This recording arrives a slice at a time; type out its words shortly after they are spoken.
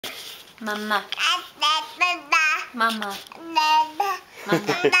Mama. Mama. Mama.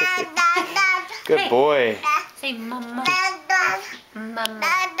 Good boy. Say mama. Mama.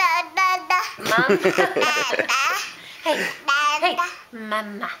 Mama. Hey. Hey.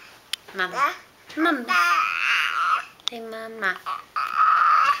 Mama. Mama. Mama. Say mama.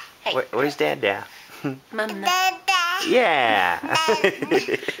 Hey. Where's Dad now? Mama. Yeah.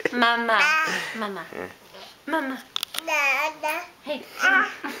 Mama. Mama. Mama. Hey.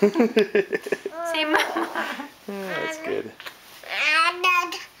 Say mama. That's good.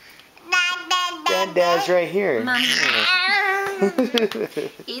 Dad's right here. Mama.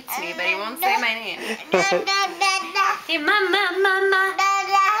 Eats me, but he won't say my name. Say mama, mama.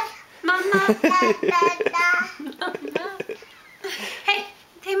 Mama. Mama. Hey,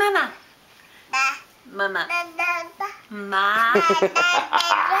 say mama. Mama. Ma.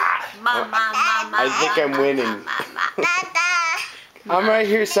 Mama, mama. I think I'm winning. I'm right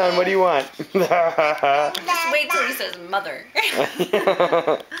here, son. What do you want? Just wait till he says mother.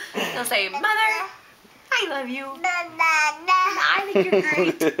 He'll say, mother, I love you. I think you're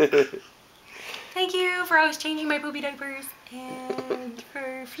great. Thank you for always changing my poopy diapers and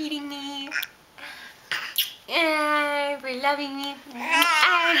for feeding me and for loving me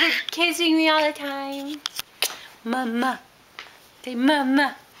and for kissing me all the time. Mama. Say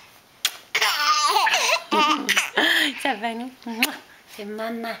mama. Is that funny? Say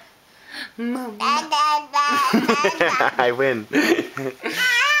mama. Mama. I win.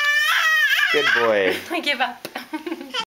 Good boy. I give up.